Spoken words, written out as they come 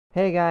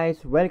Hey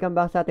guys, welcome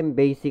back sa ating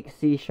basic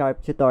C#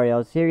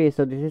 tutorial series.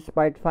 So this is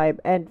part 5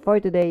 and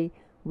for today,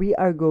 we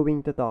are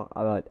going to talk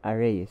about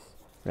arrays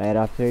right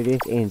after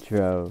this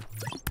intro.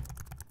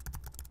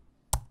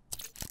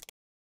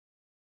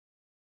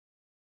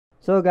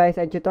 So guys,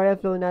 ang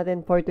tutorial flow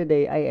natin for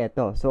today ay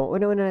eto. So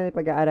una-una natin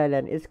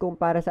pag-aaralan is kung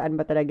para saan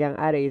ba talaga ang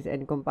arrays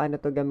and kung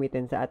paano to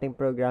gamitin sa ating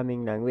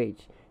programming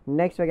language.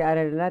 Next,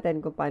 pag-aaralan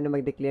natin kung paano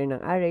mag-declare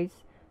ng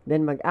arrays,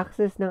 then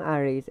mag-access ng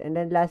arrays, and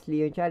then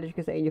lastly, yung challenge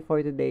ko sa inyo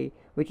for today,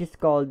 which is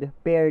called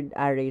paired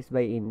arrays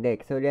by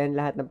index. So yan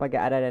lahat ng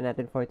pag-aaralan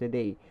natin for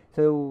today.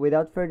 So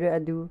without further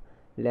ado,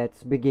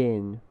 let's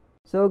begin.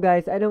 So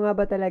guys, ano nga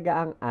ba talaga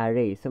ang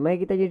array? So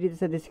makikita nyo dito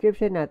sa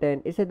description natin,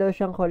 isa daw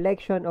siyang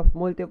collection of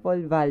multiple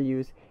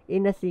values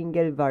in a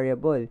single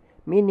variable.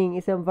 Meaning,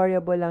 isang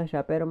variable lang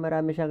siya pero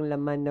marami siyang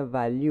laman na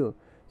value.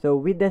 So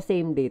with the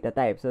same data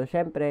type. So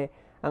syempre,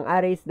 ang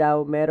arrays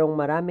daw merong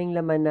maraming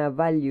laman na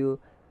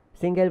value,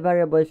 single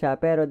variable siya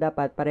pero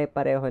dapat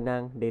pare-pareho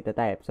ng data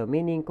type. So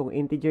meaning, kung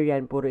integer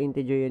yan, puro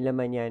integer yung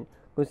laman yan.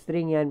 Kung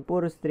string yan,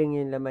 puro string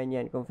yung laman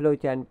yan. Kung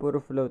float yan, puro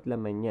float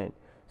laman yan.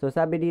 So,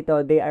 sabi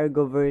dito, they are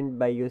governed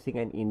by using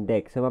an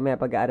index. So,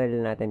 mamaya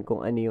pag-aaralan natin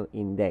kung ano yung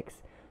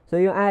index. So,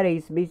 yung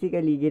arrays,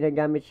 basically,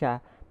 ginagamit siya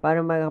para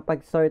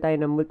makapag-store tayo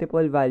ng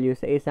multiple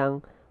values sa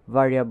isang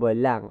variable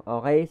lang.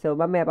 Okay? So,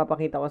 mamaya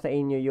papakita ko sa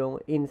inyo yung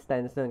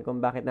instance nun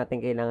kung bakit natin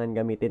kailangan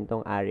gamitin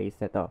tong arrays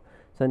na to.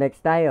 So,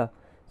 next tayo.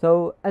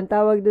 So, ang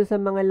tawag dun sa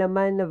mga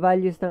laman na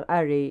values ng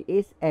array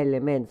is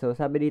elements. So,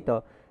 sabi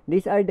dito,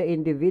 these are the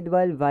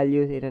individual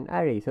values in an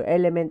array. So,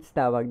 elements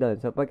tawag doon.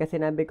 So, pagka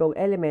sinabi kong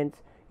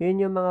elements,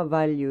 yun yung mga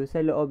value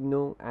sa loob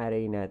ng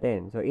array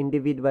natin. So,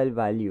 individual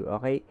value.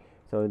 Okay?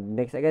 So,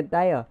 next agad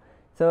tayo.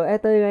 So,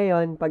 eto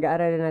ngayon,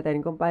 pag-aaralan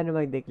natin kung paano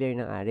mag-declare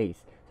ng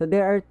arrays. So,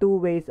 there are two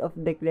ways of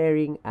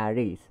declaring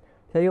arrays.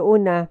 So, yung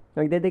una,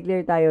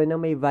 magde-declare tayo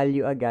ng may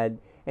value agad.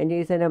 And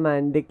yung isa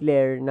naman,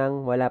 declare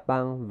ng wala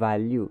pang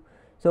value.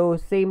 So,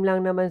 same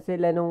lang naman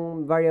sila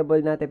nung variable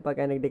natin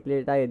pagka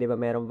nag-declare tayo. Diba?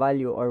 Merong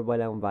value or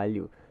walang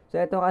value. So,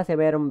 ito kasi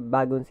merong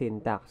bagong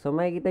syntax. So,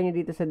 makikita nyo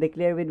dito sa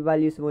declare with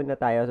values muna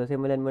tayo. So,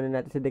 simulan muna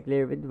natin sa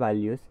declare with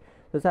values.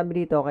 So,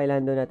 sabi dito,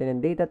 kailangan doon natin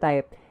ng data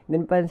type.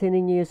 Then,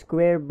 pansinin nyo yung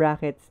square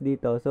brackets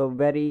dito. So,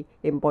 very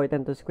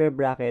important to square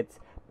brackets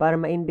para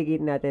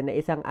ma-indicate natin na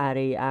isang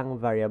array ang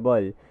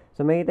variable.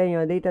 So, makikita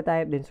nyo, data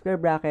type, then square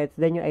brackets,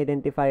 then yung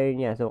identifier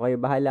niya. So, kayo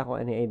bahala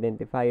kung ano yung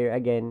identifier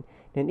again.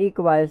 Then,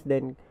 equals,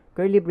 then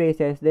curly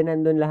braces, then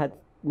nandun lahat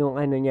nung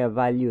ano niya,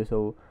 value.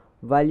 So,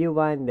 value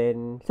 1,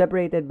 then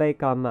separated by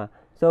comma.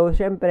 So,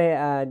 syempre,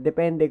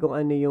 depende kung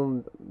ano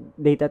yung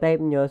data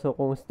type nyo. So,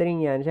 kung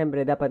string yan,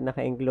 syempre, dapat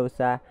naka-enclose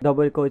sa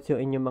double quotes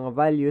yung inyong mga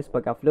values.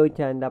 Pagka float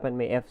yan, dapat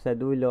may F sa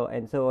dulo,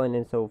 and so on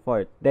and so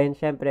forth. Then,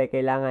 syempre,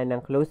 kailangan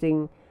ng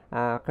closing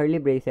curly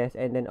braces,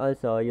 and then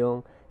also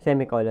yung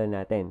semicolon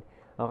natin.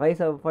 Okay,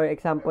 so for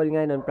example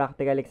nga nun,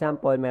 practical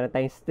example, meron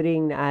tayong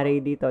string na array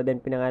dito,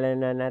 then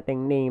pinangalan na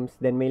nating names,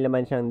 then may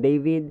laman siyang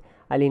David,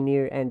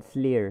 Alinir, and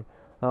Sleer.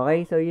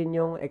 Okay, so yun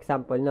yung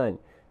example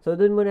nun. So,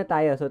 dun muna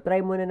tayo. So,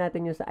 try muna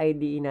natin yung sa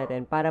IDE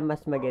natin para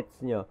mas magets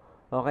nyo.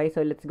 Okay,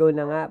 so let's go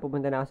na nga.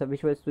 Pupunta na ako sa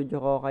Visual Studio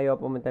ko. Kayo,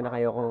 pumunta na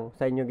kayo kung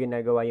saan nyo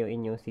ginagawa yung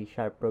inyong C#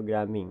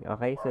 programming.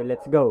 Okay, so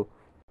let's go.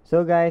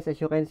 So guys, as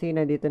you can see,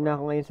 nandito na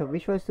ako ngayon sa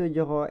Visual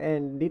Studio ko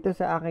and dito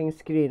sa aking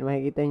screen,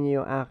 makikita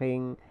nyo yung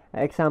aking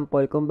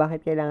example kung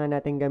bakit kailangan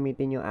natin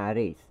gamitin yung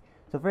arrays.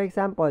 So, for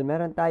example,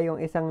 meron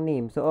tayong isang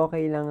name. So,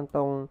 okay lang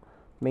tong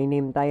may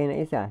name tayo na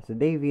isa. So,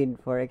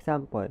 David, for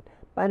example.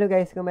 Paano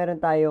guys kung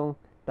meron tayong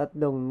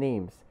tatlong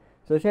names?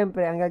 So,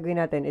 syempre, ang gagawin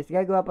natin is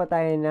gagawa pa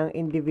tayo ng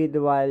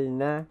individual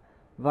na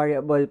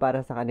variable para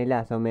sa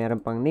kanila. So,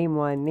 meron pang name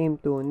 1, name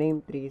 2,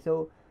 name 3.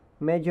 So,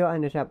 medyo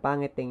ano siya,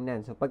 pangit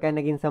tingnan. So, pagka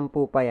naging 10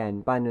 pa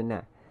yan, paano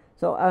na?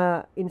 So,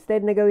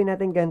 instead na gawin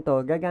natin ganito,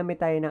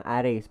 gagamit tayo ng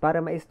arrays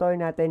para ma-store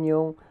natin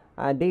yung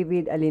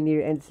David,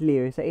 Alinir, and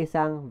Sleer sa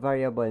isang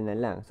variable na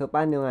lang. So,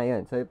 paano nga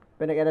yun? So,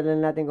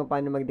 pinag-aralan natin kung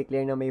paano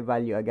mag-declare na may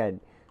value agad.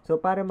 So,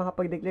 para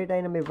makapag-declare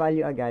tayo na may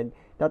value agad,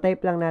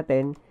 type lang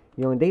natin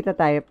yung data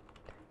type,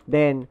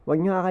 then,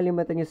 huwag nyo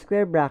kakalimutan yung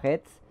square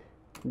brackets,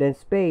 then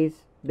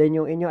space, then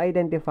yung inyong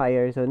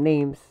identifier, so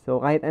names, so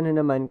kahit ano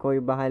naman, ko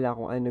bahala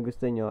kung ano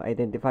gusto nyo,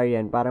 identifier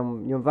yan,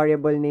 parang yung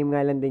variable name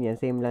nga lang din yan,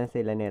 same lang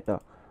sila neto.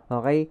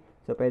 Okay?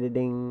 So, pwede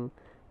ding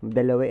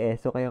dalawa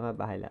so kayo nga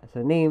bahala.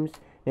 So, names,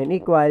 then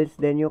equals,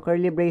 then yung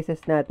curly braces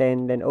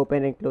natin, then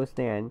open and close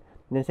na yan,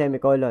 then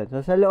semicolon.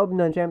 So, sa loob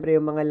nun, syempre,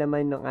 yung mga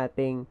laman ng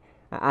ating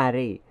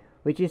array,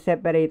 which is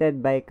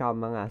separated by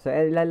comma nga. So,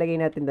 ilalagay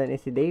natin doon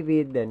is si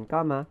David, then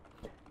comma,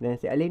 then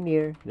si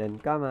Alinir, then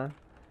comma,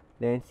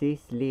 then si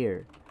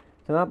Sleer.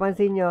 So,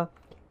 mapansin nyo,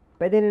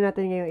 pwede na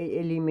natin ngayong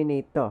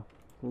i-eliminate to.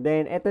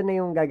 Then, eto na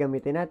yung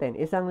gagamitin natin.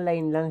 Isang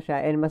line lang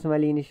siya and mas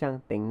malinis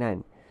siyang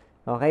tingnan.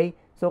 Okay?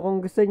 So,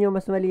 kung gusto nyo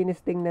mas malinis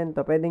tingnan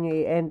to, pwede nyo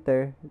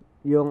i-enter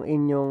yung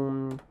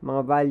inyong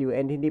mga value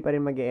and hindi pa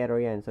rin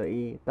mag-error yan. So,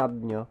 i-tab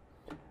nyo.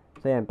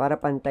 So, yan.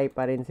 Para pantay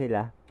pa rin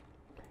sila.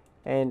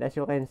 And as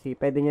you can see,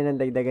 pwede nyo nang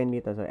dagdagan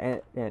dito. So,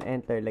 yan,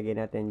 enter.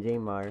 Lagyan natin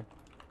Jmar.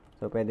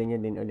 So, pwede nyo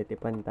din ulit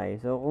ipantay.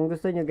 So, kung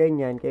gusto nyo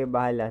ganyan, kayo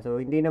bahala.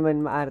 So, hindi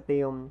naman maarte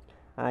yung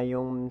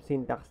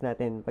syntax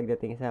natin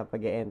pagdating sa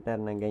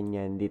pag-enter ng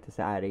ganyan dito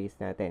sa arrays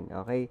natin.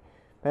 Okay?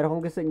 Pero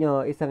kung gusto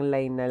nyo, isang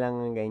line na lang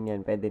ng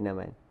ganyan, pwede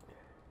naman.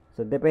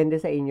 So, depende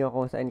sa inyo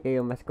kung saan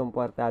kayo mas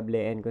komportable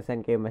and kung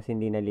saan kayo mas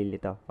hindi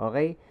nalilito.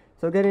 Okay?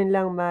 So, ganun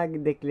lang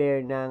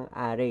mag-declare ng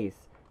arrays.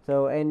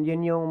 So, and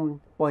yun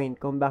yung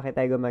point kung bakit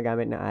tayo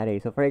gumagamit ng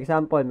array. So, for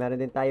example, meron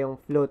din tayong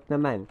float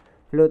naman.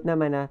 Float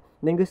naman na,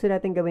 then gusto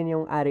natin gawin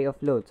yung array of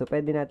float. So,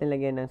 pwede natin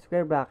lagyan ng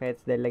square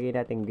brackets, then lagyan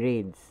natin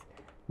grades.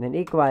 Then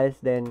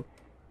equals, then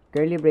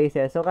curly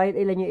braces. So, kahit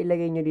ilan yung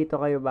ilagay nyo dito,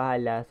 kayo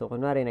bahala. So,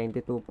 kunwari,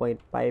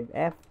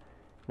 92.5F,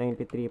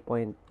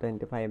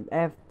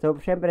 93.25F. So,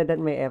 syempre, that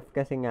may F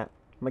kasi nga,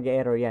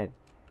 mag-error yan.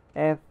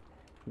 F,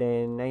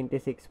 then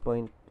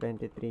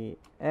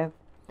 96.23F,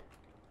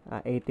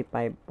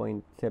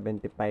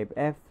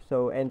 85.75F.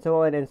 So, and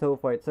so on and so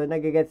forth. So,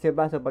 nagigets nyo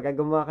ba? So, pagka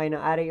gumawa kayo ng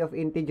array of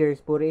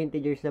integers, puro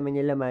integers naman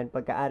yung laman.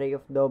 Pagka array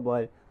of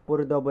double,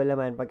 puro double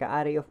laman. Pagka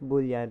array of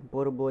boolean,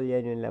 puro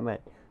boolean yung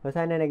laman. So,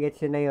 sana nagets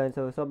nyo na yun.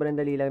 So, sobrang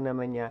dali lang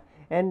naman niya.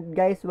 And,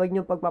 guys, wag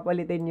nyo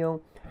pagpapalitin yung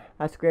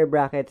square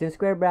brackets. Yung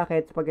square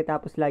brackets,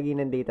 pagkatapos lagi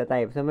ng data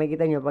type. So,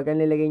 makikita nyo, pag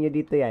nilagay nyo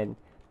dito yan,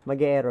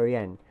 mag-error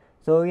yan.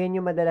 So, yan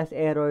yung madalas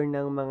error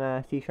ng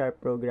mga C#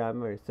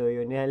 programmers. So,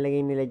 yun,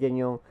 nilalagay nila dyan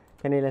yung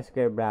kanilang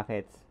square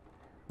brackets.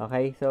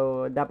 Okay?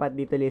 So, dapat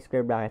dito yung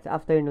square brackets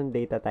after nung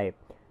data type.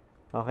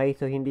 Okay?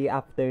 So, hindi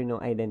after nung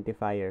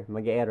identifier.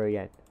 Mag-error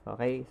yan.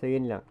 Okay? So,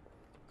 yun lang.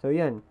 So,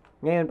 yun.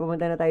 Ngayon,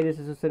 pumunta na tayo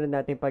sa susunod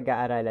nating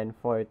pag-aaralan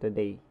for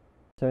today.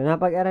 So,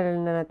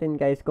 napag-aralan na natin,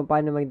 guys, kung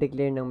paano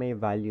mag-declare ng may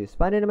values.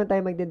 Paano naman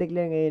tayo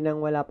mag-declare ngayon ng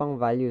wala pang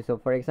value? So,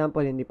 for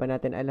example, hindi pa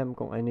natin alam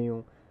kung ano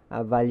yung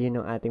value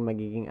ng ating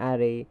magiging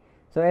array.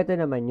 So, eto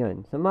naman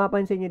yun. So,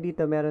 mapapansin nyo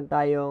dito, meron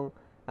tayong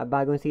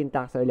bagong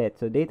syntax ulit.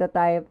 So, data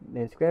type,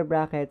 then square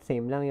bracket,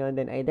 same lang yon,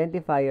 then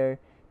identifier,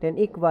 then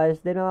equals,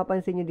 then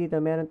mapapansin nyo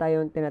dito, meron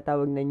tayong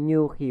tinatawag na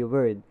new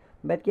keyword.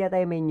 Ba't kaya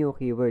tayo may new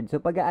keyword?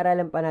 So,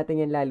 pag-aaralan pa natin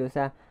yan lalo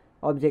sa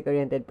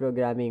object-oriented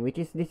programming, which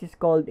is, this is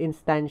called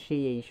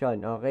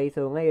instantiation. Okay?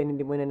 So, ngayon,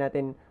 hindi muna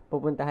natin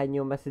pupuntahan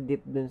yung mas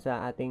deep dun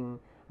sa ating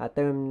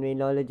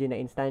terminology na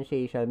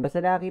instantiation.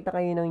 Basta nakakita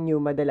kayo ng new,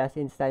 madalas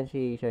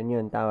instantiation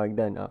yun, tawag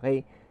dun.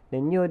 Okay?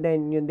 Then, new,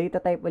 then, yung data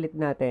type ulit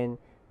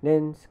natin,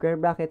 then, square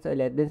brackets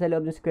ulit. Then, sa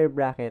loob ng square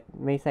bracket,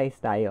 may size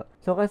tayo.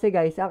 So, kasi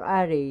guys, ang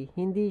array,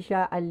 hindi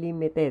siya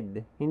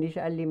unlimited. Hindi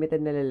siya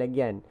unlimited na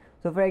lalagyan.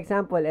 So, for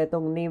example,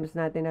 etong names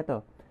natin na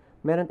to.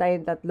 Meron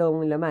tayong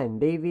tatlong laman.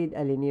 David,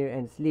 Alinir,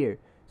 and Sleer.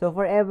 So,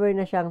 forever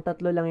na siyang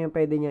tatlo lang yung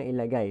pwede niyang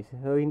ilagay.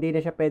 So, hindi na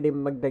siya pwede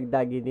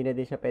magdagdag. Hindi na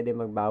din siya pwede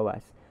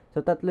magbawas.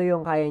 So, tatlo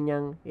yung kaya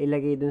niyang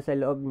ilagay dun sa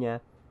loob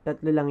niya.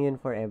 Tatlo lang yun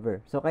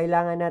forever. So,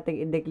 kailangan nating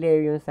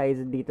i-declare yung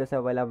size dito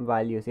sa walang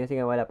values. Kasi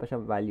nga wala pa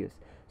siyang values.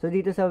 So,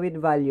 dito sa with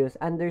values,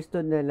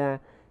 understood na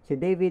si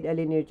David,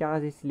 Alinir,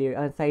 tsaka si Sleer,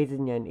 ang size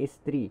niyan is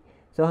 3.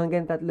 So,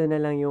 hanggang tatlo na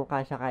lang yung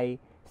kasya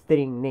kay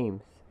string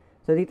names.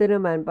 So, dito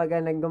naman, pag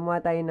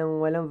naggumawa tayo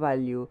ng walang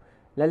value,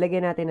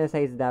 lalagyan natin ng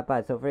size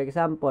dapat. So, for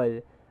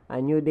example,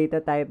 a new data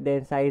type,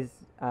 then size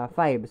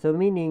 5. So,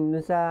 meaning,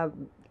 dun sa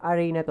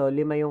array na to,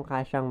 5 yung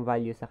kasyang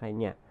value sa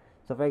kanya.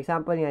 So, for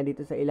example nga,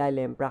 dito sa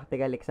ilalim,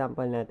 practical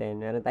example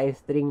natin, meron tayo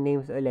string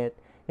names ulit,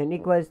 then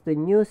equals to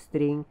new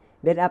string,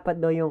 then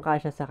 4 daw yung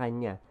kasya sa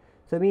kanya.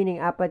 So,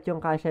 meaning, 4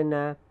 yung kasya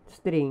na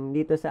string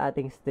dito sa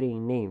ating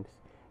string names.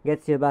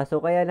 Gets nyo ba?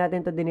 So, kaya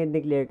natin to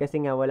dinideclare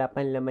kasi nga wala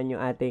pang laman yung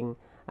ating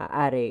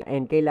array.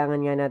 And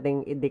kailangan nga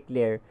natin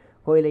i-declare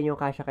kung ilan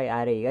yung kasya kay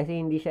array. Kasi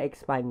hindi siya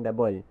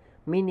expandable.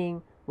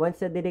 Meaning,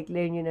 once na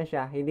dineclare nyo na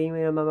siya, hindi mo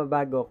na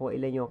mababago kung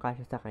ilan yung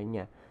kasya sa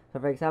kanya.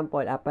 So, for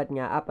example, 4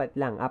 nga, 4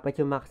 lang.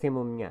 4 yung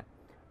maximum niya.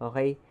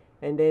 Okay?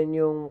 And then,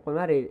 yung,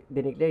 kunwari,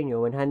 dineclare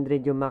nyo,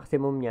 100 yung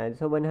maximum niya.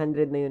 So,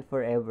 100 na yun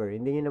forever.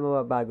 Hindi nyo na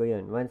mababago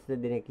yun once na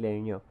dineclare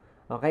nyo.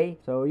 Okay?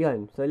 So,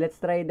 yun. So, let's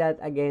try that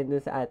again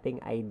dun sa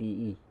ating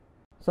IDE.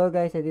 So,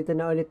 guys, dito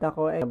na ulit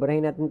ako.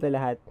 Naburahin natin ito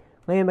lahat.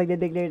 Ngayon,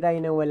 magde-declare tayo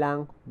ng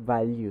walang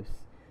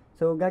values.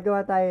 So,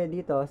 gagawa tayo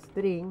dito,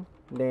 string,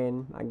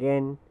 then,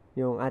 again,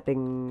 yung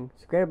ating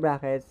square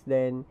brackets,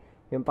 then,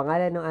 yung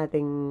pangalan ng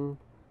ating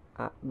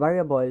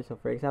variable.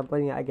 So, for example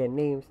nga, again,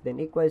 names,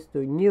 then equals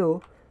to new.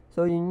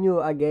 So, yung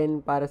new,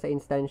 again, para sa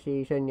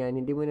instantiation yan,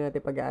 hindi muna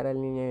natin pag-aaralin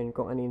ngayon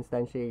kung ano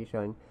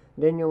instantiation.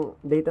 Then, yung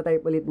data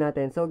type ulit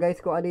natin. So, guys,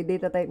 kung ano yung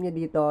data type nyo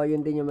dito,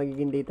 yun din yung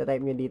magiging data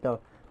type nyo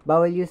dito.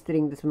 Bawal yung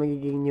string, tapos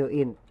magiging new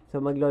int.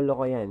 So, maglolo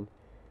ko yan.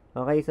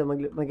 Okay, so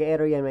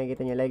mag-error yan,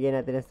 makikita nyo. Lagyan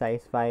natin ng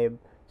size 5.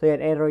 So,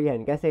 yan, error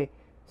yan. Kasi,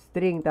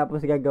 string,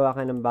 tapos gagawa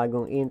ka ng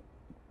bagong int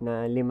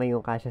na 5 yung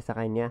kasya sa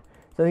kanya.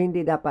 So,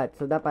 hindi dapat.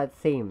 So, dapat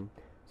same.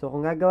 So,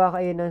 kung gagawa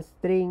kayo ng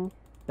string,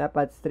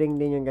 dapat string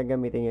din yung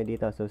gagamitin nyo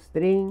dito. So,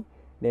 string,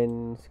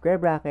 then square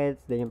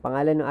brackets, then yung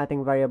pangalan ng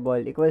ating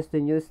variable equals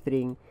to new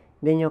string,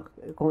 then yung,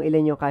 kung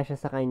ilan yung kasya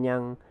sa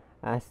kanyang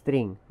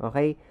string.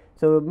 Okay?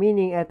 So,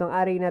 meaning, etong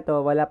array na to,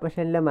 wala pa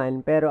siyang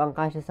laman, pero ang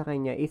kasya sa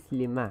kanya is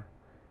 5.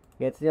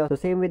 Gets nyo? So,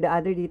 same with the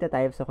other data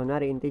types. So,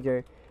 kunwari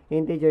integer,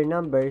 integer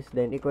numbers,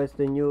 then equals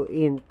to new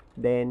int,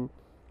 then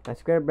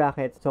square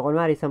brackets. So,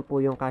 kunwari, 10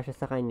 yung kasya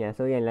sa kanya.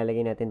 So, yan,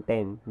 lalagay natin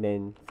 10,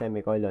 then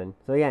semicolon.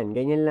 So, yan,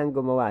 ganyan lang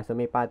gumawa. So,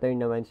 may pattern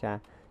naman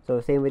siya.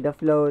 So, same with the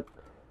float,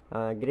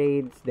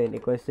 grades, then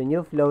equals to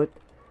new float,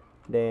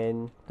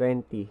 then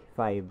 25.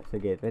 So,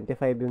 get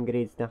 25 yung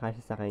grades na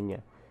kasya sa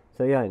kanya.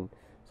 So, yan.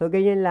 So,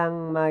 ganyan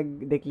lang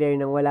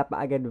mag-declare ng wala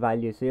pa agad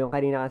values. So, yung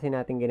kanina kasi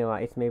natin ginawa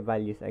is may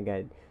values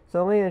agad.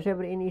 So, ngayon,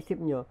 syempre, iniisip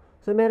nyo,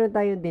 so, meron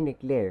tayong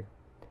dineclare.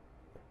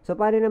 So,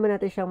 paano naman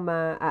natin siyang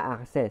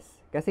ma-access?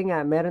 Kasi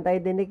nga, meron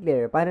tayong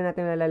dineclare. Paano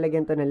natin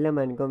nalalagyan to ng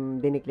laman kung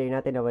dineclare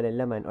natin na walang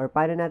laman? Or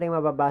paano natin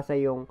mababasa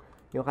yung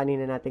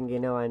kanina natin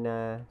ginawa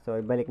na, so,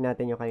 ibalik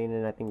natin yung kanina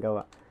natin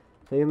gawa.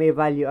 So, yung may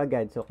value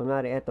agad. So,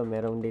 kunwari, eto,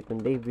 meron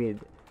ditong David,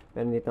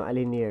 meron ditong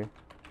Alinir,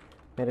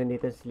 meron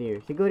ditong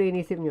Sleer. Siguro,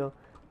 inisip nyo,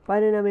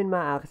 paano namin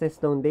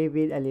ma-access tong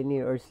David,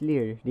 Alinir, or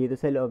Sleer dito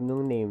sa loob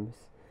ng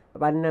names?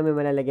 Paano namin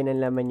malalagyan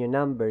ng laman yung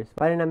numbers?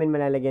 Paano namin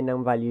malalagyan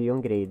ng value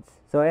yung grades?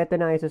 So, eto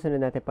na ang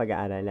susunod natin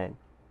pag-aaralan.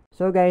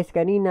 So, guys,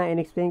 kanina,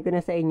 in-explain ko na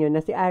sa inyo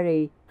na si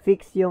array,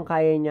 fix yung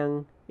kaya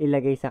niyang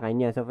ilagay sa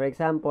kanya. So, for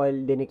example,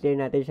 dineclare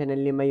natin siya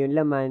ng 5 yung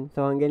laman.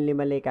 So, hanggang 5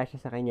 lang kasya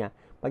sa kanya.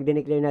 Pag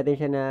dineclare natin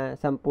siya na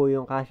 10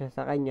 yung kasya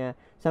sa kanya,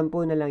 10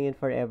 na lang yun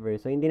forever.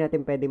 So, hindi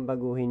natin pwedeng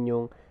baguhin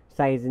yung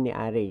size ni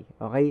array.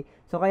 Okay?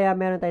 So, kaya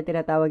meron tayong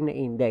tinatawag na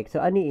index. So,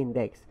 ano yung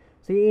index?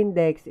 So, yung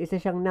index, isa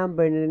siyang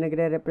number na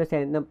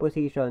nagre-represent ng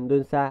position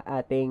dun sa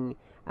ating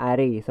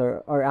array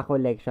or a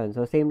collection.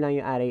 So, same lang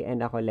yung array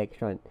and a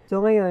collection. So,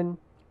 ngayon,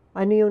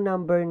 ano yung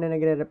number na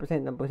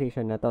nagre-represent ng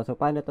position na to? So,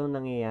 paano itong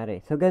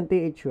nangyayari? So, ganito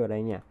yung itsura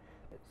niya.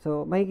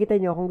 So, makikita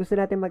nyo, kung gusto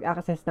natin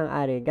mag-access ng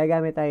array,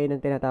 gagamit tayo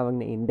ng tinatawag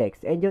na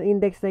index. And yung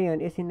index na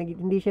yun is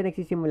hindi siya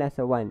nagsisimula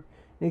sa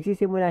 1.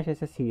 Nagsisimula siya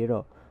sa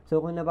 0. So,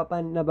 kung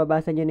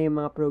nababasa nyo na yung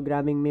mga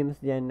programming memes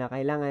dyan na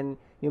kailangan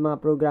yung mga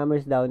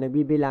programmers daw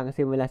nagbibilang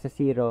simula sa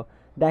 0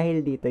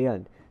 dahil dito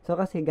yon. So,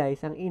 kasi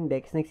guys, ang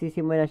index,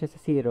 nagsisimula siya sa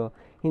 0,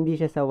 hindi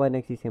siya sa 1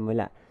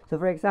 nagsisimula. So,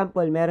 for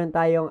example, meron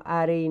tayong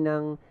array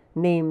ng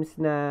names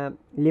na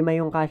 5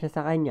 yung kasya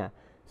sa kanya.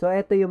 So,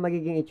 ito yung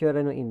magiging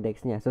itsura ng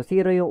index niya. So,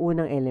 0 yung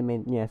unang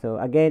element niya. So,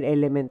 again,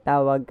 element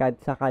tawag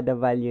sa kada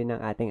value ng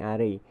ating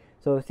array.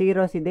 So,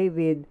 0 si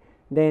David,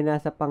 then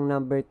nasa pang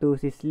number 2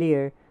 si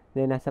Sleer,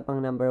 then nasa pang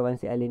number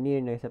 1 si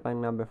Alinir, nasa pang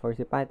number 4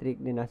 si Patrick,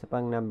 then nasa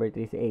pang number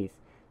 3 si Ace.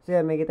 So,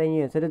 yan, makikita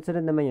nyo yun.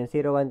 Sunod-sunod naman yun.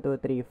 0, 1, 2,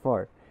 3,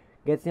 4.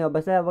 Gets nyo?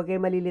 Basta wag kayo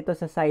malilito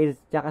sa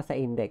size tsaka sa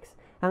index.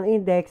 Ang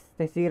index,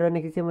 sa 0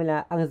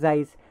 nagsisimula, ang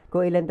size,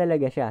 kung ilan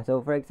talaga siya.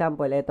 So, for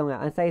example, eto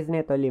nga, ang size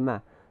nito 5.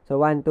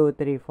 So, 1, 2,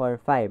 3, 4,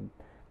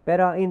 5.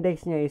 Pero ang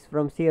index niya is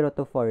from 0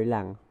 to 4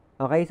 lang.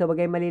 Okay? So, wag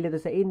kayo malilito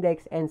sa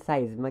index and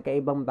size.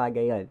 Magkaibang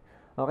bagay yon.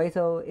 Okay?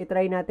 So,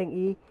 itry natin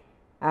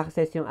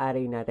access yung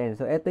array natin.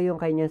 So, ito yung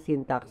kanyang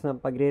syntax ng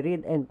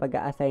pagre-read and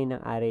pag-a-assign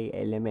ng array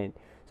element.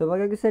 So,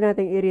 pag gusto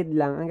natin i-read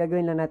lang, ang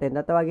gagawin lang natin,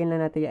 tatawagin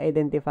lang natin yung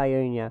identifier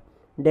niya,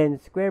 then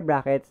square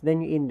brackets, then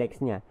yung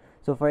index niya.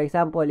 So, for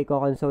example,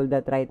 i-console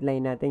that right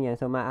line natin yan.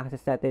 So,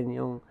 ma-access natin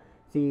yung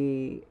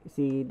si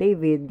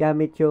David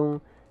gamit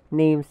yung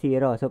name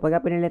 0. So,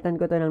 pag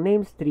pinilitan ko to ng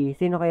names 3,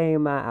 sino kaya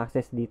yung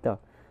ma-access dito?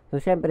 So,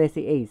 syempre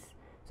si Ace.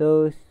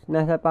 So,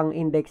 nasa pang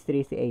index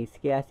 3 si Ace,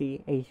 kaya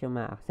si Ace yung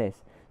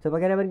ma-access. So,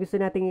 pag naman gusto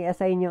natin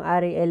i-assign yung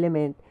array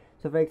element,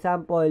 so for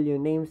example,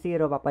 yung name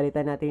 0,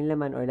 papalitan natin yung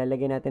laman or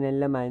lalagyan natin ng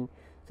laman.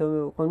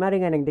 So, kung mari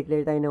nga,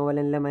 nag-declare tayo ng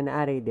walang laman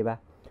na array, di ba?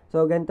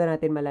 So, ganito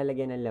natin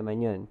malalagyan ng laman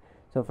yun.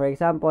 So, for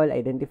example,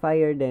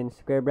 identifier, then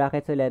square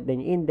brackets ulit, then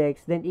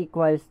index, then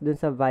equals dun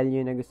sa value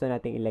na gusto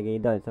natin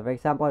ilagay doon. So, for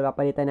example,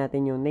 papalitan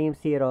natin yung name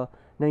 0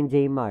 ng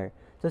Jmar.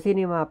 So,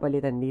 sino yung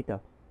mapalitan dito?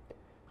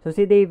 So,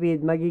 si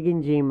David, magiging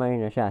Jmar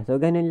na siya. So,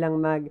 ganun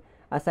lang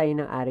assign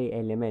ng array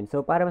element.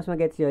 So, para mas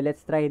mag-gets nyo,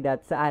 let's try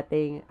that sa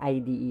ating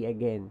IDE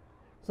again.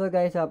 So,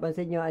 guys,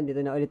 pansin nyo,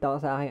 andito na ulit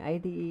ako sa aking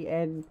IDE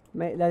and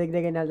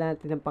lalagdagan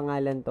natin ng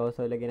pangalan to.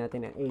 So, lagyan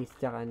natin ng Ace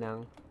tsaka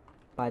ng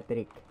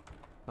Patrick.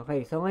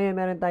 Okay, so ngayon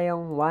meron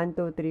tayong 1,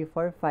 2, 3,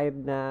 4,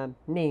 5 na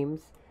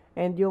names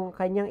and yung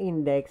kanyang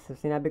index, so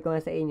sinabi ko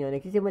nga sa inyo,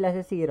 nagsisimula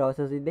sa 0.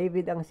 So, si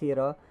David ang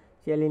 0,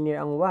 si Alinir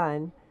ang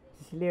 1,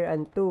 si Sleer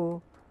ang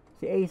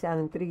 2, si Ace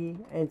ang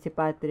 3, and si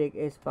Patrick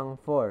is pang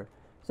 4.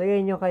 So,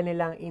 yan yung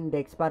kanilang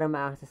index para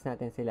ma-access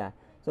natin sila.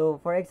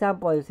 So, for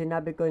example,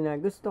 sinabi ko na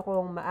gusto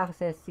kong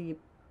ma-access si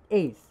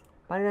Ace.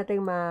 Paano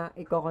natin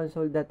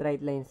i-console that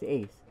right line si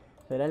Ace?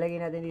 So,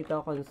 lalagyan natin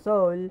dito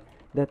console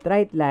that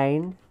right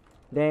line.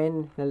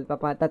 Then,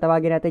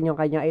 tatawagin natin yung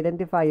kanyang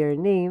identifier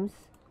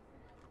names.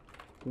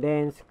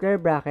 Then, square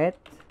bracket.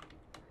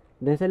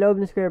 Then, sa loob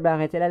ng square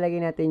bracket,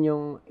 ilalagay natin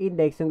yung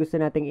index yung gusto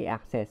nating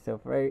i-access. So,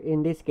 for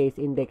in this case,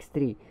 index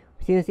 3.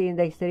 Sino si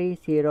index 3?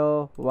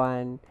 0,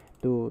 1,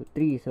 2,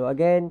 3. So,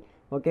 again,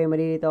 huwag kayo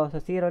malilito.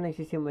 Sa 0,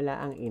 nagsisimula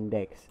ang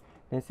index.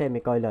 Then,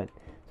 semicolon.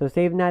 So,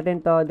 save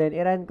natin to. Then,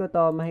 i-run ko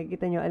to.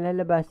 Makikita nyo, ang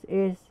lalabas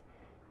is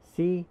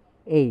si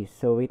Ace.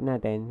 So, wait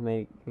natin.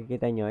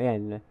 Makikita nyo.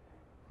 Ayan.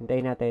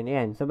 Hintayin natin.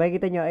 Ayan. So,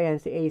 makikita nyo, ayan,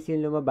 si Ace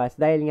yung lumabas.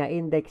 Dahil nga,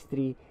 index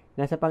 3,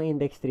 nasa pang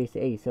index 3 si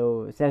A.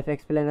 So,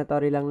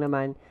 self-explanatory lang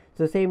naman.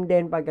 So, same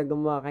din pagka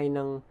gumawa kayo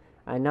ng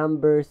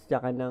numbers,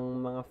 tsaka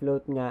ng mga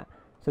float nga.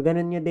 So,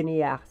 ganun nyo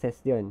din i-access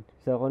yun.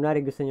 So,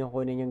 kunwari gusto nyo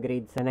kunin yung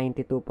grade sa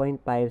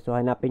 92.5. So,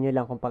 hanapin nyo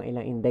lang kung pang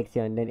ilang index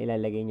yun. Then,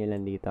 ilalagay nyo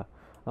lang dito.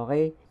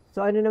 Okay?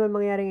 So, ano naman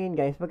mangyari ngayon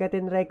guys? Pagka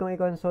tinry kong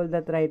i-console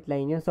that right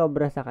line, yung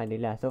sobra sa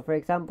kanila. So, for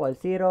example,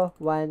 0,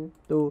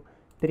 1, 2,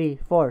 3,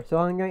 4.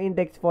 So, hanggang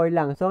index 4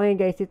 lang. So, ngayon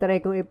guys,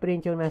 itry kong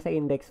i-print yung nasa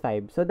index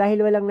 5. So,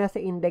 dahil walang nasa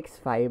index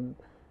 5,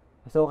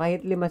 so,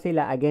 kahit 5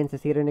 sila, again, sa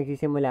 0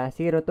 nagsisimula,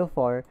 0 to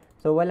 4.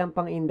 So, walang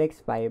pang index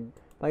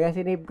 5. Pagka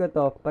sinave ko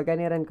to, pagka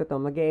niran ko to,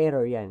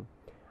 mag-error yan.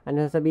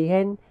 Ano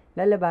sasabihin?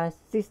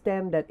 Lalabas,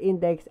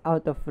 system.index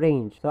out of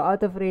range. So, out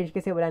of range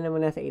kasi wala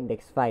naman nasa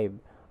index 5.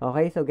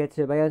 Okay, so gets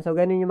nyo ba yun? So,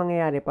 ganun yung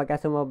mangyayari pagka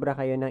sumobra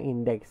kayo ng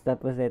index.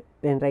 Tapos,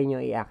 then try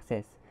nyo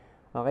i-access.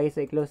 Okay,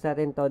 so i-close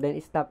natin to, then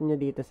stop nyo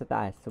dito sa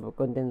taas. So,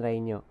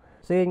 try nyo.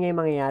 So, yun nga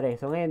yung mangyayari.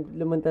 So,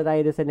 ngayon, lumunta tayo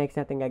doon sa next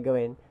natin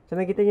gagawin. So,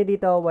 makikita nyo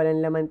dito,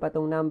 walang laman pa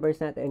tong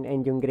numbers natin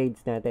and yung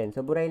grades natin.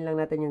 So, burahin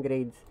lang natin yung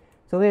grades.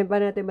 So, ngayon,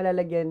 paano natin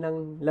malalagyan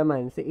ng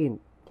laman si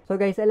int? So,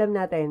 guys, alam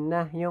natin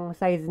na yung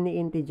size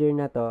ni integer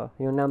na to,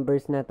 yung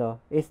numbers na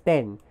to, is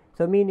 10.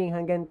 So, meaning,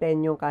 hanggang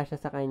 10 yung kasya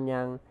sa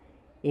kanyang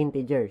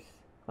integers.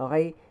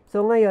 Okay?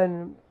 So,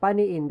 ngayon,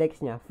 paano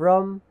i-index niya?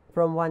 From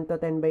 1 to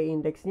 10 ba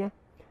index niya?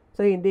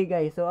 So, hindi,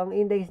 guys. So, ang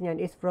index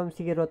niyan is from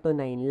 0 to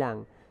 9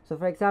 lang. So,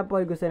 for example,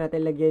 gusto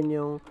natin lagyan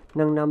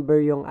ng number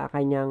yung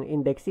kanyang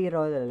index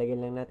 0.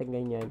 Lalagyan lang natin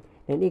ganyan.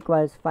 Then,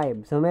 equals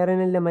 5. So, meron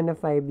ng laman na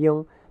 5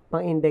 yung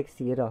pang index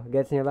 0.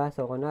 Gets niya ba?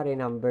 So, kunwari,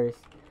 numbers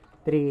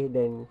 3,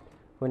 then,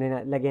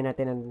 lagyan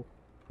natin ng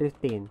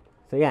 15.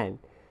 So,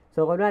 yan.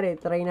 So, kunwari,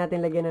 try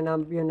natin lagyan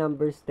yung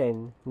numbers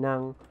 10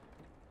 ng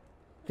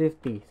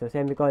 50. So,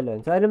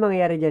 semicolon. So, ano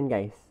mangyayari dyan,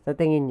 guys? Sa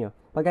tingin nyo?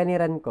 Pagka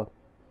niran ko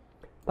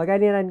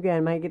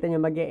yan, makikita nyo,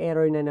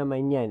 mag-error na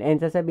naman yan.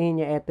 And sasabihin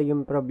niya, eto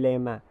yung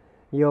problema.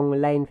 Yung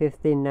line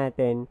 15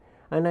 natin,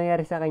 ang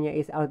nangyari sa kanya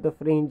is out of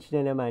range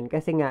na naman.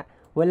 Kasi nga,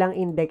 walang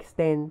index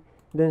 10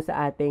 dun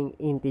sa ating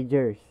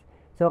integers.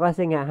 So,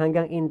 kasi nga,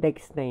 hanggang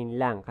index 9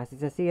 lang. Kasi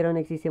sa 0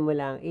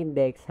 nagsisimula ang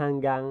index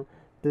hanggang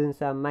dun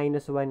sa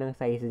minus 1 ng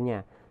size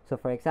niya. So,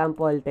 for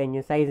example, 10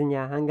 yung size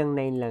niya, hanggang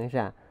 9 lang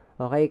siya.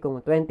 Okay, kung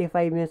 25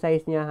 yung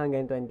size niya,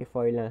 hanggang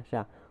 24 lang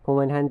siya.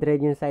 Kung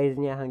 100 yung size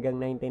niya, hanggang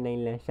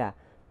 99 lang siya.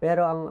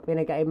 Pero ang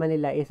pinagkaiba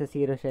nila is sa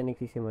 0 siya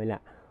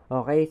nagsisimula.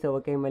 Okay, so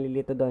huwag kayong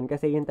malilito doon.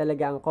 Kasi yun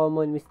talaga ang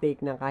common mistake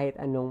ng kahit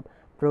anong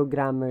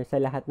programmer sa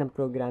lahat ng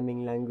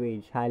programming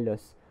language,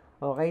 halos.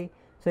 Okay,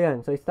 so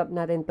yun. So, stop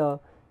natin to.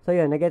 So,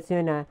 yun, nagets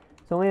nyo na.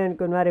 So, ngayon,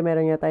 kunwari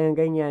meron nga tayong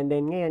ganyan.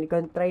 Then, ngayon,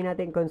 try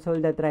natin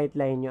console that right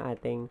line yung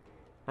ating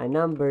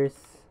numbers.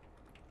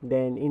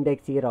 Then,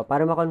 index 0.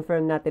 Para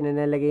ma-confirm natin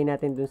na nalagay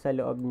natin dun sa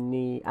loob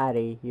ni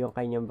array yung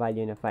kanyang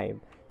value na 5.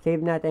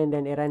 Save natin,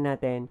 then i-run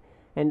natin.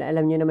 And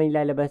alam nyo naman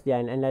yung lalabas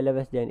dyan. Ang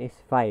lalabas dyan is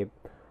 5.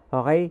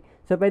 Okay?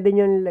 So, pwede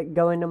nyo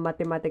gawan ng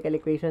mathematical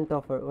equation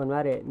to for,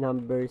 kunwari,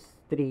 numbers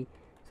 3.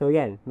 So,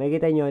 yan.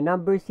 Makikita nyo,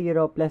 number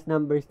 0 plus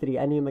numbers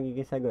 3. Ano yung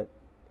magiging sagot?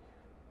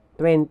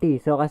 20.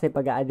 So, kasi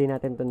pag-a-add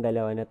natin tong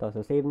dalawa na to.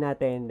 So, save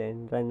natin,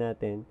 then run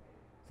natin.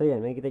 So,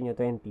 yan. Makikita nyo,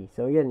 20.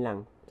 So, yun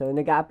lang. So,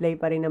 nag-a-apply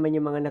pa rin naman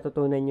yung mga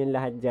natutunan nyo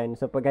lahat dyan.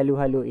 So,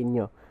 pag-halu-haluin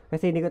nyo.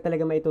 Kasi hindi ko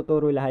talaga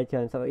maituturo lahat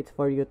yan. So, it's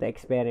for you to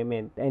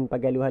experiment and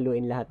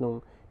pag-halu-haluin lahat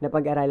nung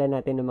napag-aralan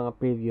natin ng mga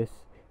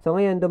previous. So,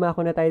 ngayon,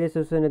 dumako na tayo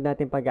sa susunod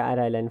natin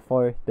pag-aaralan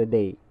for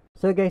today.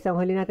 So, guys,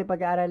 ang huli natin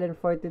pag-aaralan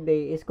for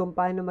today is kung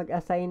paano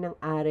mag-assign ng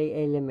array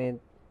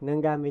element ng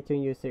gamit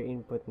yung user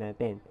input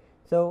natin.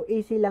 So,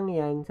 easy lang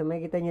yan. So,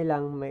 makikita nyo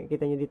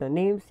dito,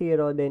 name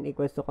 0, then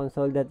equals to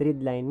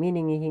console.readline.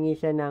 Meaning, hihingi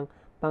siya ng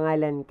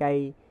pangalan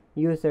kay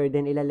user,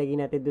 then ilalagay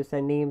natin doon sa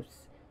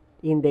names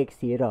index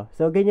 0.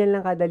 So, ganyan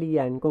lang kadali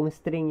yan kung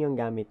string yung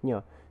gamit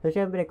nyo. So,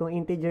 syempre, kung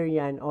integer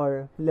yan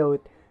or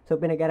float, so,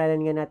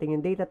 pinag-aralan nga natin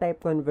yung data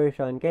type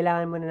conversion,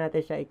 kailangan muna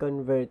natin siya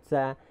i-convert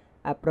sa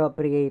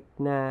appropriate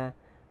na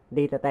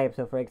data type.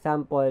 So, for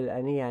example,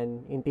 ano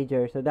yan,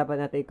 integer. So,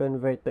 dapat natin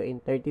i-convert to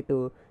int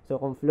 32. So,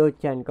 kung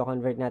float yan,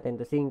 ko-convert natin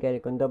to single.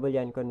 Kung double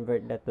yan,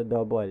 convert that to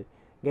double.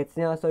 Gets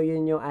nyo? So,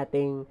 yun yung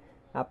ating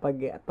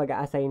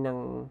pag-a-assign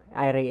ng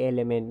array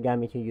element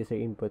gamit yung user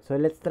input. So,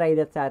 let's try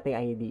that sa ating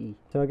IDE.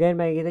 So, again,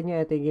 makikita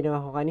nyo, ito yung ginawa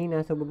ko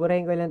kanina. So,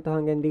 buburahin ko lang to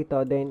hanggang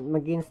dito. Then,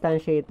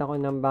 mag-instantiate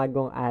ako ng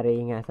bagong array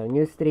nga. So,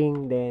 new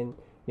string, then,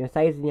 yung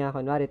size niya,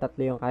 kunwari, 3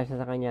 yung kasya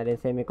sa kanya, then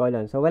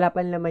semicolon. So, wala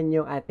pa naman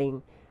yung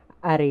ating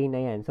array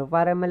na yan. So,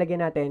 para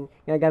malagyan natin,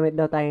 gagamit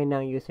daw tayo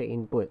ng user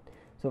input.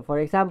 So,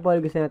 for example,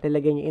 gusto natin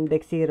lagyan yung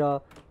index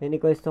 0, then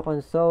equals to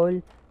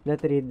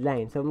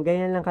console.readline. So,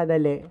 ganyan lang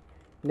kadali.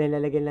 Then,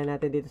 lalagyan lang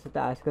natin dito sa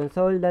taas,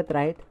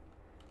 console.write,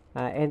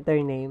 enter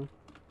name,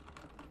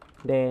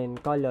 then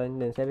colon,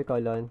 then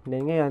semicolon.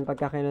 Then, ngayon,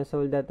 pagka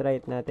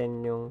console.write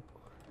natin yung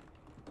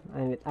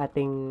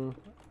ating,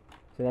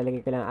 so,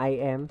 lalagay ko lang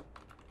im,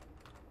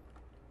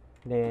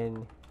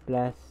 then,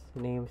 plus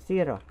name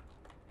 0.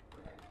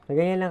 So,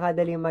 ganyan lang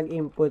kadali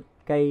mag-input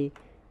kay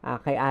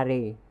kay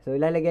array. So,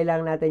 ilalagay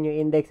lang natin yung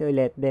index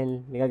ulit,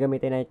 then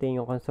gagamitin natin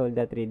yung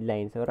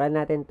console.readline. So, run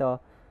natin to.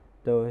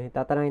 So,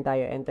 tatanungin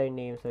tayo, enter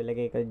name. So,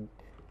 lagay ko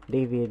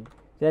David.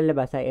 So,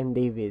 lalabas, I am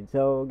David.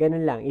 So,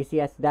 ganun lang.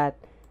 Easy as that.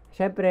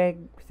 Siyempre,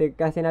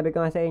 kasi sinabi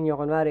ko nga sa inyo,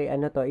 kunwari,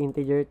 ano to,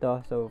 integer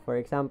to. So, for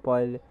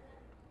example,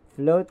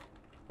 float,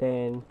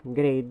 then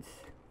grades,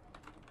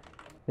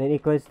 then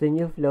equals to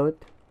new float.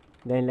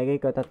 Then,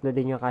 lagay ko, 3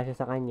 din yung kasya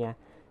sa kanya.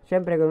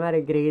 Siyempre,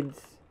 kunwari, grades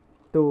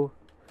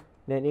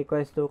 2, then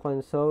equals to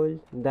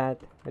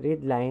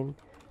console.readline.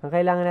 Ang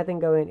kailangan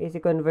natin gawin is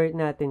i-convert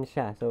natin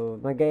siya.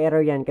 So,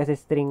 mag-error yan kasi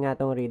string nga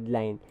tong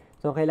readline.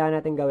 So, ang kailangan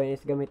natin gawin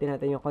is gamitin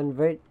natin yung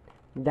convert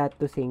dot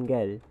to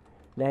single.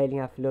 Dahil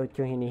nga float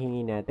yung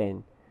hinihingi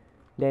natin.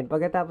 Then,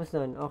 pagkatapos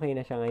nun, okay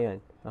na siya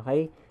ngayon.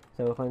 Okay?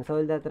 So,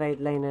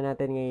 console.writeline na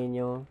natin ngayon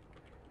yung,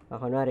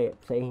 kunwari,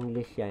 sa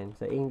English yan.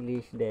 So,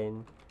 English,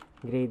 then,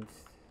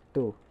 grades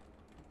 2.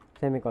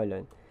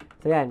 Semicolon.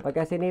 So, yan.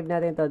 Pagka sinave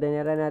natin to,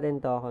 dinera natin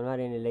to,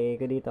 kunwari, nilagay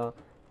ko dito,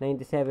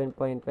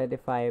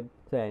 97.25.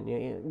 So, yan.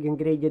 Yung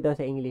grade nyo daw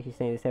sa English is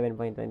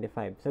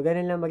 97.25. So,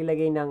 ganun lang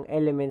maglagay ng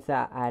element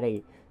sa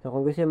array. So,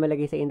 kung gusto nyo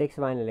malagay sa index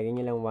 1, nalagay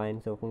nyo lang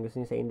 1. So, kung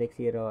gusto nyo sa index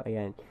 0,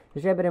 ayan. So,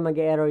 syempre,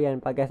 mag-error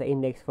yan pagka sa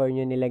index 4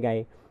 nyo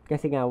nilagay.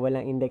 Kasi nga,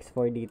 walang index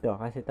 4 dito.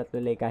 Kasi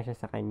 3 lang kasya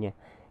sa kanya.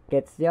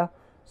 Gets nyo?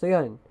 So,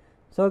 yun.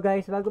 So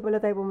guys, bago pala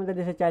tayo pumunta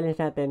doon sa challenge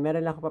natin,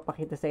 meron lang ako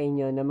papakita sa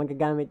inyo na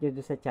magagamit nyo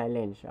doon sa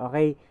challenge.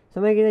 Okay?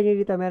 So makikita nyo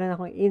dito, meron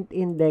akong int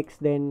index,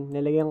 then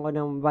nalagyan ko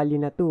ng value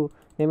na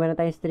 2. Then meron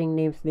tayong string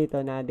names dito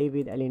na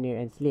David,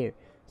 Alinir, and Sleer.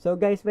 So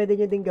guys, pwede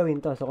nyo din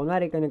gawin to. So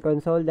kunwari, kung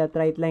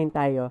nag-console.writeline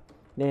tayo,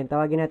 then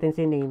tawagin natin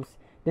si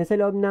names. Then sa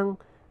loob ng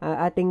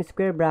ating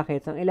square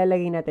brackets, ang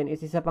ilalagay natin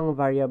is isa pang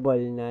variable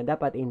na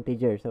dapat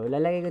integer. So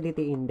lalagay ko dito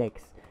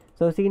index.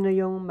 So, sino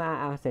yung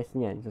ma-access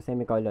niyan? So,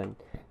 semicolon.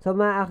 So,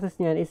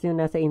 ma-access niyan is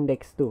yung nasa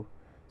index 2.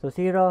 So,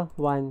 0,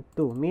 1,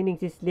 2. Meaning,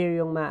 si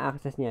Sleer yung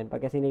ma-access niyan.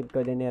 Pagka sinave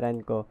ko, then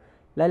run ko,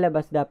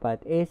 lalabas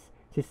dapat is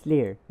si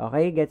Sleer.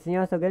 Okay? Gets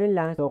nyo? So, ganun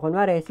lang. So,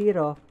 kunwari,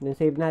 0, then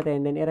save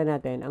natin, then i-run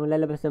natin. Ang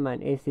lalabas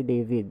naman is si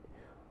David.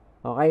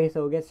 Okay?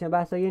 So, gets nyo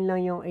ba? So, yun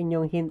lang yung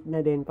inyong hint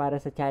na din para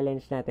sa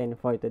challenge natin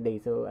for today.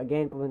 So,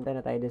 again, pumunta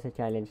na tayo doon sa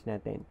challenge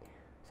natin.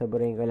 So,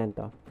 burahin ko lang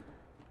to.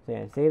 So,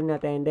 yan. Save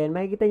natin. Then,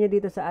 makikita nyo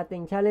dito sa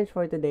ating challenge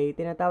for today,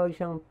 tinatawag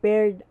siyang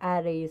paired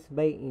arrays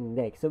by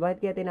index. So,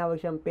 bakit kaya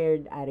tinawag siyang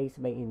paired arrays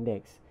by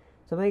index?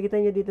 So,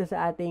 makikita nyo dito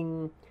sa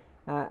ating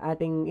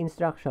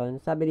instruction,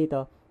 sabi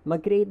dito,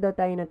 mag-create daw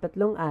tayo ng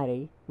 3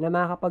 array na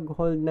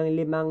makakapag-hold ng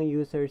 5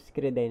 users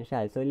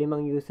credential. So, 5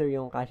 user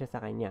yung kasya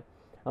sa kanya.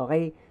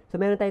 Okay? So,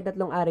 meron tayong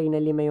 3 array na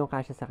 5 yung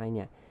kasya sa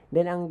kanya.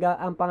 Then,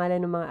 ang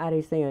pangalan ng mga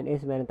arrays na yun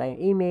is meron tayong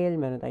email,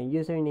 meron tayong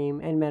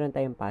username, and meron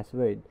tayong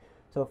password.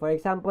 So, for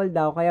example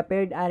daw, kaya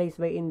paired arrays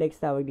by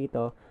index tawag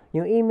dito,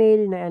 yung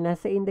email na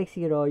nasa index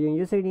 0, yung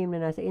username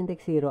na nasa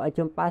index 0, at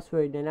yung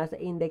password na nasa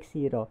index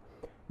 0,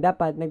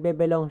 dapat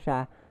nagbe-belong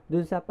siya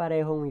dun sa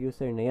parehong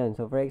user na yon.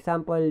 So, for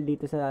example,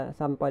 dito sa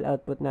sample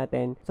output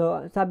natin,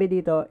 so, sabi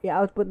dito,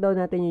 i-output daw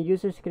natin yung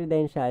user's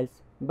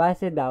credentials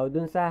base daw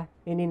dun sa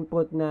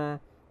in-input na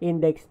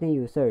index ni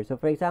user.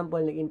 So, for example,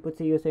 nag-input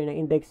si user ng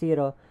index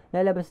 0,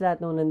 lalabas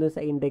lahat nung nandun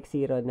sa index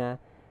 0 na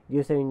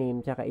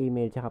username, tsaka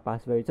email, tsaka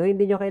password. So,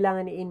 hindi nyo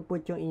kailangan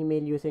i-input yung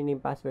email, username,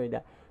 password.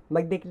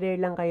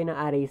 Mag-declare lang kayo ng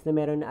arrays na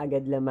meron na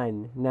agad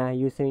laman na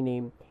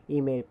username,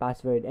 email,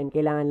 password. And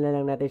kailangan na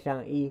lang natin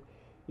siyang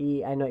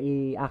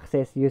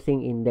i-access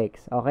using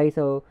index. Okay?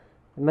 So,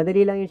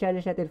 madali lang yung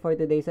challenge natin for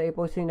today. So,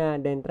 i-post nyo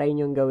na, then try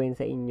nyo gawin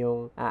sa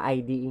inyong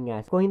IDE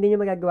nga. Kung hindi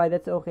nyo magagawa,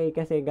 that's okay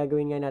kasi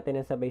gagawin nga natin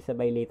ng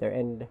sabay-sabay later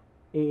and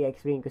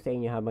i-explain ko sa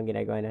inyo habang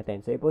ginagawa natin.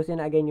 So, i-post nyo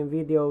na again yung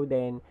video,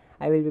 then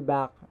I will be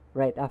back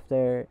right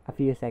after a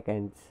few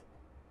seconds.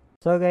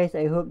 So guys,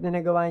 I hope na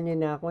nagawa nyo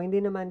na. Kung hindi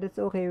naman, that's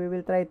okay. We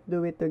will try to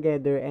do it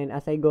together and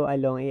as I go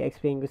along,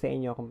 i-explain ko sa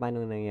inyo kung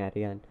paano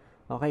nangyari yan.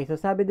 Okay, so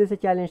sabi doon sa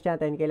challenge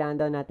natin,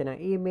 kailangan daw natin ng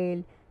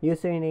email,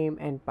 username,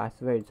 and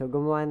password. So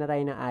gumawa na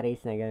tayo ng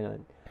arrays na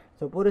gano'n.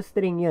 So puro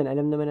string yun.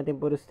 Alam naman natin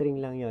puro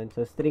string lang yun.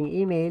 So string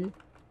email.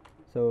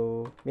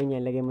 So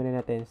ganyan, lagyan muna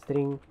natin.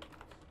 String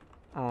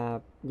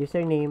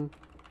username.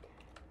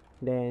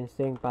 Then,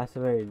 string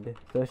password.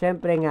 So,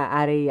 syempre nga,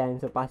 array yan.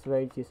 So,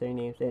 passwords,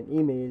 usernames, and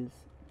emails.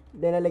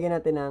 Then, lalagyan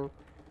natin ng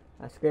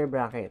square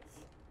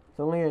brackets.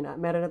 So, ngayon,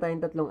 meron na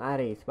tayong 3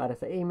 arrays. Para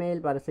sa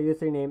email, para sa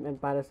username,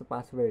 and para sa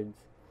passwords.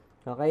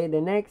 Okay,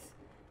 the next,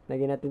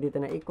 lagyan natin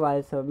dito na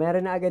equal. So,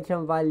 meron na agad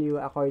siyang value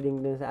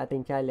according dun sa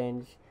ating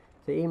challenge.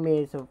 So,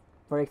 email, so,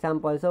 for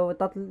example, so,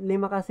 5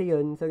 kasi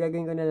yun. So,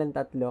 gagawin ko na lang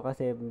 3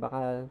 kasi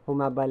baka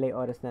humabalay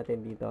oras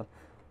natin dito.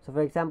 So,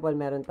 for example,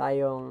 meron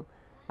tayong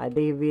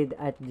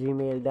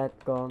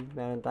david@gmail.com,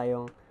 meron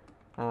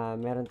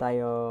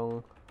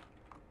tayong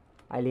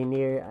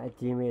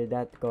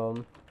alinir@gmail.com.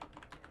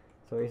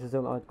 So,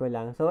 isa-zoom out ko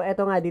lang. So,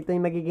 eto nga, dito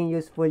yung magiging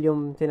useful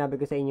yung sinabi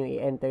ko sa inyo,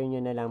 i-enter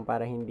nyo na lang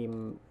para hindi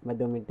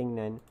maduming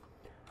tingnan.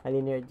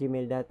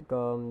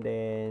 alinir@gmail.com,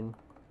 then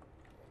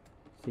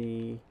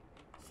si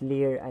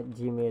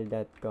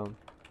sleer@gmail.com.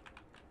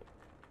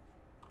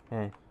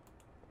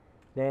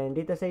 Then,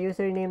 dito sa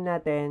username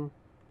natin,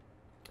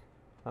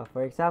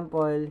 for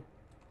example,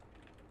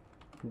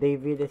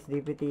 David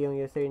SDPT yung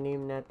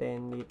username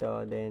natin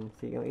dito. Then,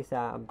 yung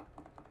isa,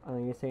 ang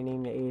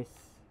username niya is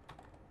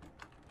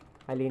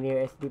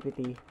Linear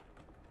SDPT.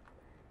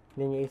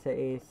 Then, yung isa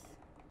is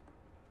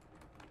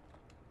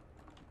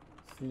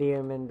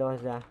Slir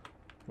Mendoza,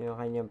 yung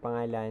kanyang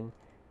pangalan.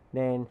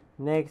 Then,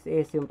 next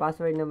is yung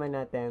password naman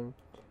natin.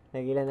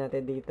 Nagilan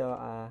natin dito,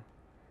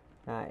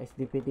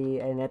 SDPT.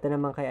 And ito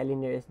naman kay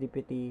Linear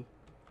SDPT,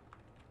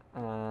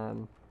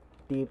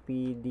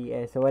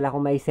 TPDS. So, wala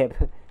akong maisip.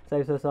 So,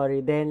 I'm so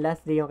sorry. Then,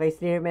 lastly, yung kay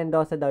Slir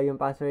Mendoza daw,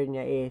 yung password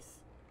niya is,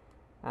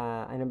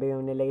 ano ba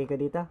yung nilagay ko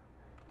dito?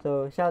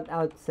 So, shout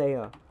out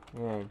sa'yo.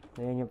 Ayan.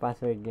 Ayan yung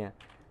password niya.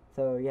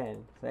 So,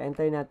 yan. So,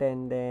 enter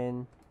natin.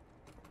 Then,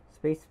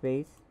 space.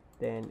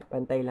 Then,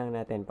 pantay lang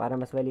natin para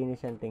mas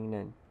malinis siyang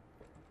tingnan.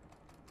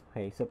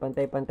 Okay. So,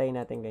 pantay-pantay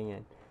natin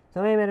ganyan. So,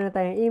 ngayon meron na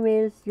tayong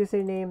emails,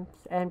 usernames,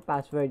 and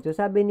password. So,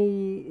 sabi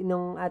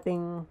nung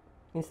ating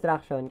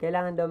instruction,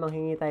 kailangan daw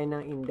manghingi tayo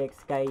ng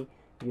index kay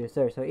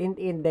user. So,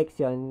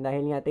 index yon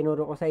dahil nga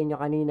tinuro ko sa inyo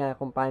kanina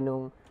kung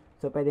paano,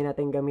 so, pwede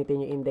natin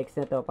gamitin yung index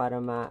na to para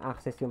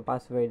ma-access yung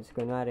passwords.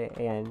 Kunwari,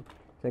 ayan.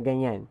 So,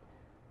 ganyan.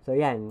 So,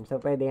 yan. So,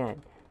 pwede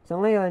yan. So,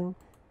 ngayon,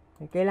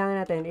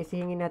 kailangan natin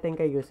isihingin natin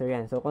kay user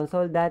yan. So,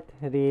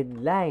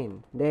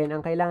 console.readline. Then,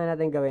 ang kailangan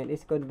natin gawin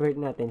is convert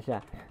natin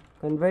siya.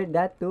 Convert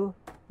that to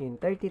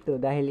int32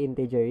 dahil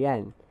integer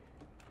yan.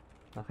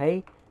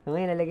 Okay? So,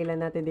 ngayon, lalagay lang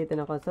natin dito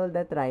ng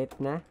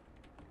console.write na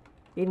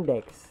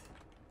index.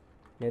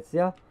 Gets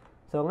nyo?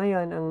 So,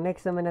 ngayon, ang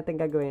next naman natin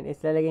gagawin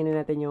is lalagay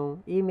na natin yung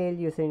email,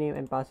 username,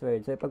 and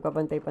password. So,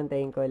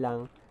 ipagpapantay-pantayin ko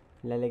lang,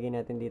 lalagay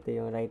natin dito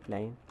yung right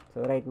line.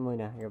 So, write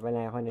muna. Kaya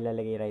pala ako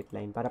nilalagay right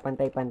line. Para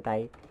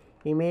pantay-pantay.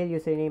 Email,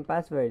 username,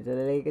 password. So,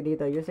 lalagay ko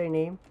dito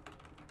username.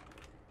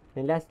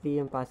 And lastly,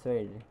 yung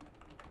password.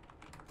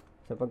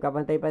 So,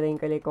 pagkapantay-pantayin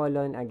ko lang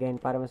colon, again,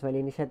 para mas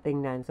malinis siya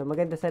tingnan. So,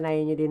 maganda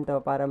sanayin nyo din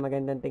to para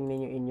magandang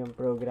tingnan yung inyong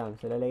program.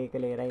 So, lalagay ko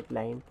lang right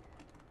line.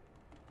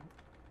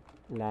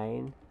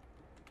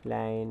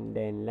 Line,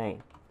 then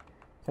line.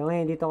 So,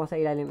 ngayon, dito ko sa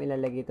ilalim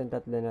ilalagay itong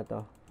tatlo na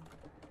to.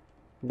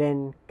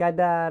 Then,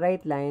 kada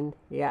right line,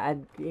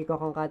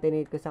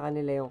 i-concatenate ko sa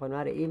kanila yung,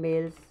 kunwari,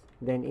 emails,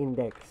 then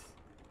index.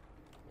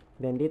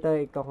 Then, dito,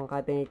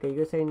 i-concatenate ko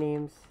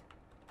usernames,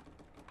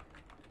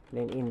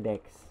 then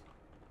index.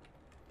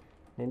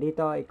 Then,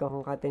 dito,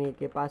 i-concatenate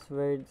ko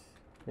passwords,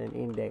 then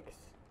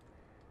index.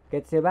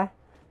 Gets nyo ba?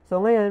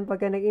 So, ngayon,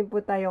 pagka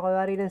nag-input tayo,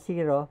 kunwari ng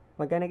 0,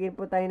 pagka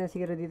nag-input tayo ng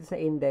 0 dito sa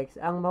index,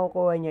 ang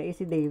makukuha niya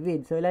is si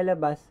David. So,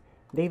 lalabas,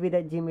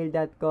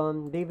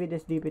 david@gmail.com,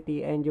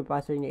 davidsdpt, and yung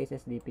password niya is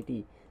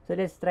sdpt. So,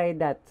 let's try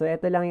that. So,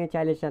 ito lang yung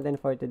challenge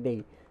natin for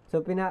today.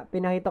 So,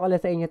 pinakita ko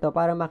lang sa inyo to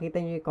para makita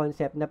nyo yung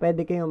concept na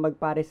pwede kayong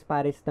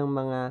magpares-pares ng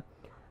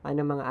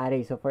mga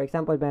arrays. So, for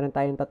example, meron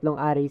tayong tatlong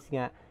arrays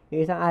nga.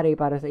 Yung isang array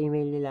para sa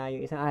email nila,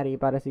 yung isang array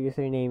para sa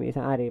username, yung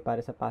isang array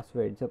para sa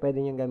password. So,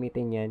 pwede nyo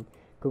gamitin yan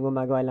kung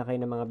gumagawa lang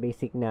kayo ng mga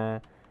basic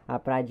na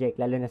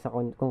project, lalo na sa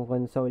kung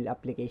console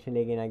application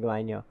na ginagawa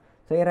nyo.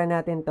 So, i-run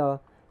natin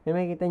to. Then,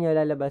 makikita nyo,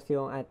 lalabas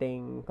yung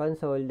ating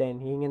console,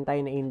 then, hihingan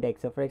tayo na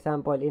index. So, for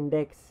example,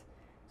 index.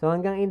 So,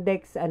 hanggang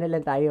index, ano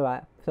lang tayo,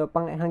 So,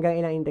 hanggang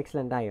ilang index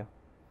lang tayo.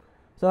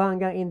 So,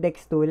 hanggang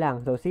index 2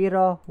 lang. So,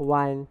 0,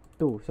 1,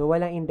 2. So,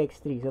 walang index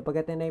 3. So,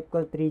 pagka type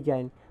ko 3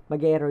 dyan,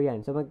 mag-error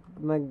yan. So,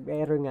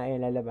 mag-error nga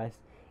yan, lalabas.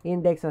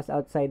 Index was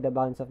outside the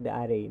bounds of the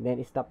array.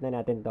 Then, stop na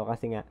natin to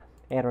kasi nga,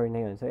 error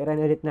na yun. So, i-run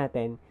ulit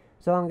natin.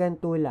 So,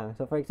 hanggang 2 lang.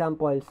 So, for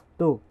example,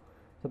 2.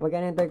 So, pag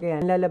enter ko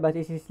yan, lalabas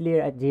is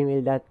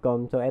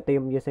slir@gmail.com. So, ito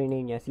yung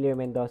username niya, Slir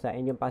Mendoza,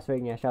 and yung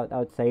password niya, shout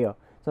out sa'yo.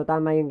 So,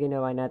 tama yung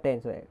ginawa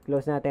natin. So,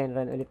 close natin,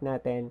 run ulit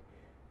natin.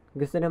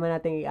 Gusto naman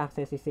natin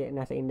i-access is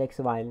nasa index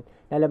 1.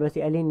 Lalabas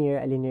si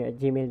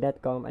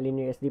alinir@gmail.com,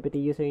 alinir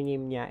SDPT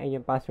username niya, and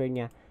yung password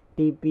niya,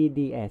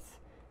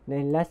 TPDS.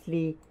 Then,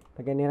 lastly,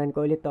 pag niran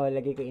ko ulit to,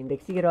 lagay ko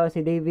index 0,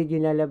 si David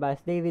yung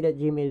lalabas,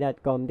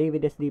 david@gmail.com,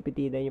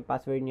 davidsdpt, then yung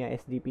password niya,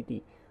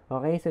 sdpt.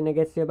 Okay, so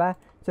nagets nyo ba?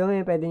 So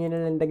ngayon, pwede nyo na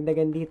lang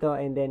dagdagan dito,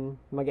 and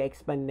then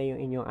mag-expand na yung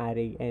inyong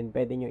array, and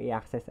pwede nyo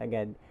i-access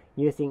agad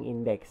using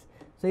index.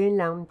 So yun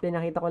lang,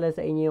 pinakita ko lang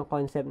sa inyo yung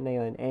concept na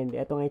yun, and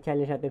ito nga yung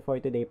challenge natin for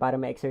today para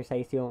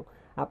ma-exercise yung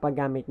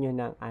paggamit nyo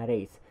ng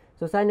arrays.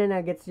 So sana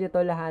na-gets nyo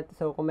to lahat.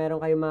 So kung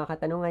meron kayong mga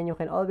katanungan, you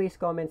can always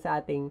comment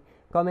sa ating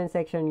comment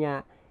section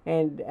nga.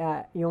 And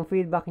yung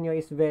feedback nyo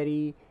is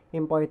very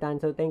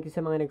important. So, thank you sa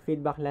mga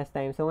nag-feedback last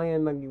time. So,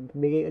 ngayon,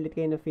 magbigay ulit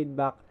kayo ng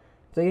feedback.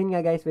 So, yun nga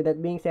guys. With that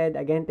being said,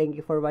 again, thank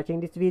you for watching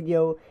this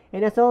video.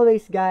 And as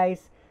always,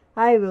 guys,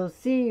 I will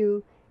see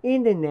you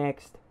in the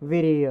next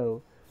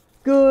video.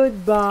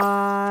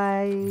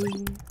 Goodbye!